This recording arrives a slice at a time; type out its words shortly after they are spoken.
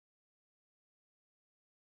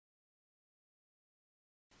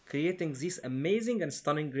Creating these amazing and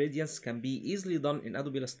stunning gradients can be easily done in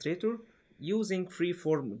Adobe Illustrator using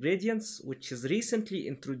freeform gradients, which is recently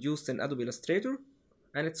introduced in Adobe Illustrator,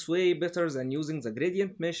 and it's way better than using the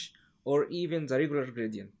gradient mesh or even the regular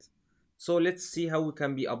gradient. So let's see how we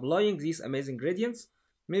can be applying these amazing gradients,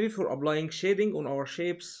 maybe for applying shading on our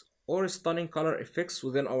shapes or stunning color effects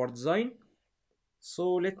within our design.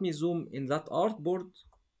 So let me zoom in that artboard.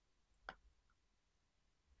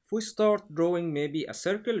 If we start drawing maybe a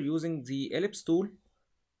circle using the ellipse tool,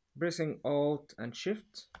 pressing Alt and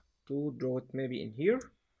Shift to draw it maybe in here,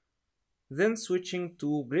 then switching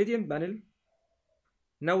to gradient panel.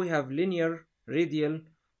 Now we have linear, radial,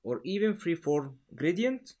 or even freeform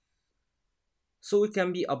gradient. So we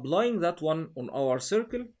can be applying that one on our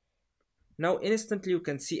circle. Now instantly you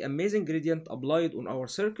can see amazing gradient applied on our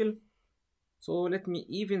circle. So let me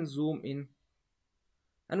even zoom in.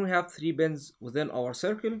 And we have 3 bends within our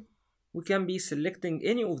circle. We can be selecting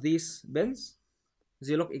any of these bends.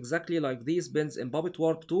 They look exactly like these bends in Puppet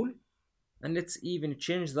Warp tool. And let's even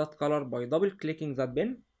change that color by double clicking that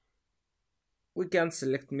pen. We can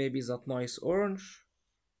select maybe that nice orange,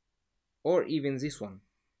 or even this one.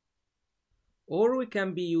 Or we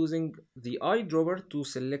can be using the eyedropper to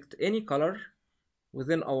select any color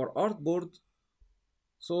within our artboard.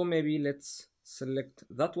 So maybe let's select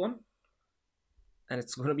that one, and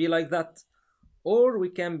it's gonna be like that. Or we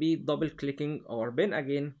can be double clicking our pen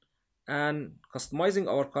again and customizing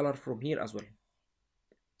our color from here as well.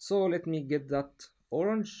 So let me get that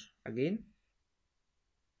orange again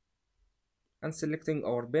and selecting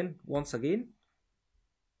our pen once again.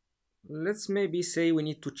 Let's maybe say we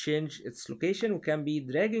need to change its location. We can be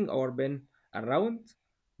dragging our pen around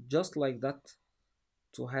just like that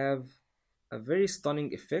to have a very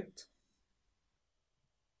stunning effect.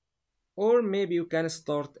 Or maybe you can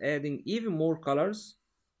start adding even more colors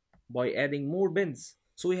by adding more pens.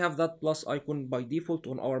 So we have that plus icon by default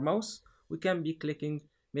on our mouse. We can be clicking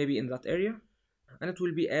maybe in that area and it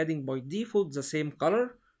will be adding by default the same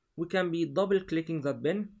color. We can be double clicking that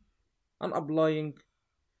pen and applying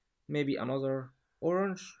maybe another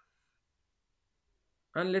orange,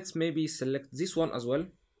 and let's maybe select this one as well,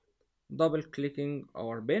 double clicking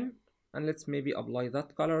our pen, and let's maybe apply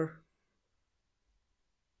that color.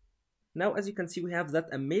 Now as you can see, we have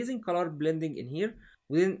that amazing color blending in here.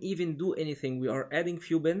 We didn't even do anything, we are adding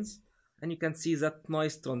few pens, and you can see that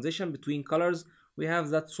nice transition between colors. We have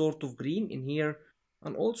that sort of green in here,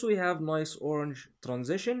 and also we have nice orange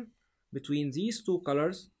transition between these two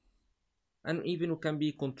colors. And even we can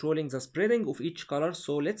be controlling the spreading of each color.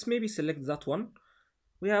 So let's maybe select that one.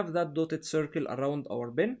 We have that dotted circle around our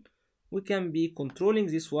pen. We can be controlling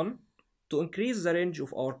this one to increase the range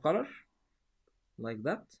of our color like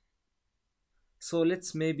that. So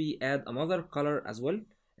let's maybe add another color as well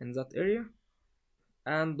in that area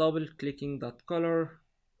and double clicking that color.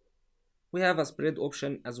 We have a spread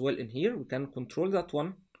option as well in here. We can control that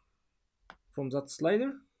one from that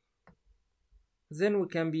slider. Then we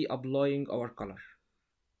can be applying our color.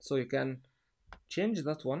 So you can change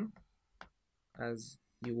that one as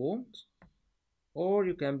you want, or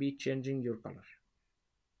you can be changing your color.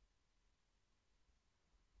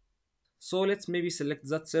 So let's maybe select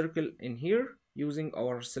that circle in here using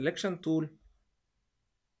our selection tool.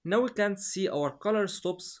 Now we can't see our color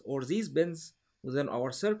stops or these pens within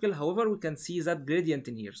our circle. However, we can see that gradient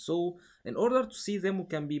in here. So in order to see them, we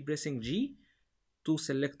can be pressing G to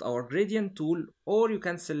select our gradient tool, or you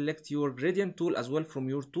can select your gradient tool as well from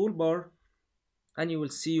your toolbar, and you will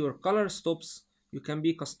see your color stops. You can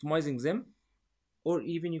be customizing them, or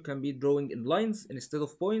even you can be drawing in lines instead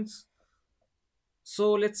of points.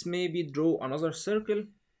 So let's maybe draw another circle,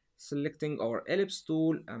 selecting our ellipse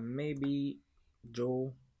tool, and maybe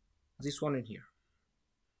draw this one in here.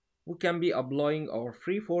 We can be applying our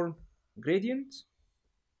freeform gradient.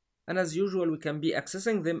 And as usual, we can be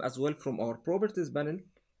accessing them as well from our properties panel.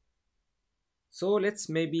 So let's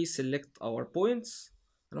maybe select our points,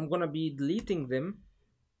 and I'm gonna be deleting them,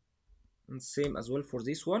 and same as well for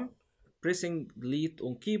this one, pressing delete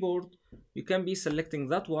on keyboard. You can be selecting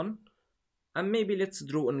that one, and maybe let's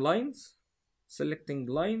draw in lines, selecting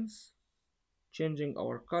lines, changing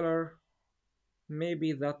our color,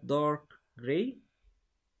 maybe that dark gray.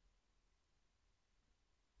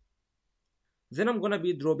 Then I'm gonna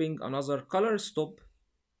be drawing another color stop,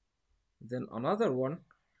 then another one,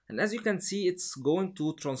 and as you can see, it's going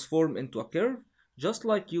to transform into a curve, just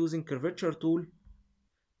like using curvature tool.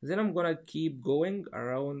 Then I'm gonna keep going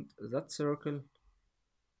around that circle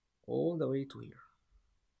all the way to here.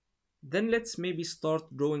 Then let's maybe start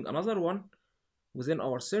drawing another one within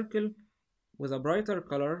our circle with a brighter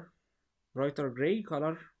color, brighter gray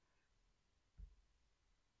color.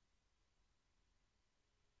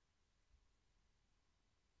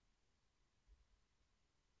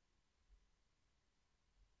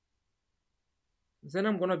 Then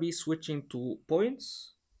I'm gonna be switching to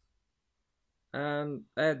points and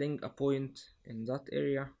adding a point in that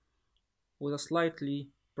area with a slightly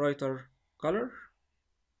brighter color.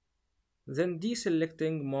 Then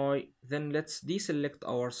let's deselect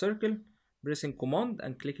our circle, pressing command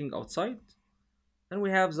and clicking outside. And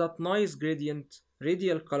we have that nice gradient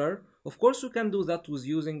radial color. Of course we can do that with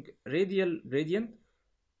using radial gradient.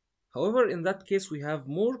 However, in that case we have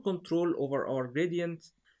more control over our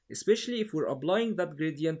gradient, especially if we're applying that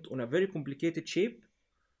gradient on a very complicated shape.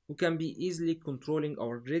 We can be easily controlling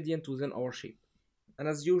our gradient within our shape. And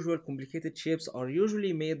as usual, complicated shapes are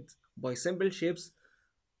usually made by simple shapes.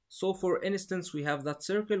 So for instance, we have that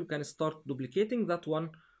circle, we can start duplicating that one,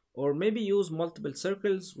 or maybe use multiple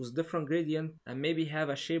circles with different gradient and maybe have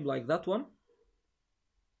a shape like that one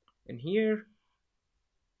in here,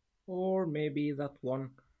 or maybe that one,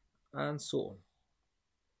 and so on.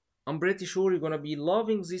 I'm pretty sure you're gonna be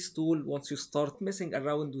loving this tool once you start messing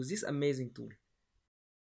around with this amazing tool.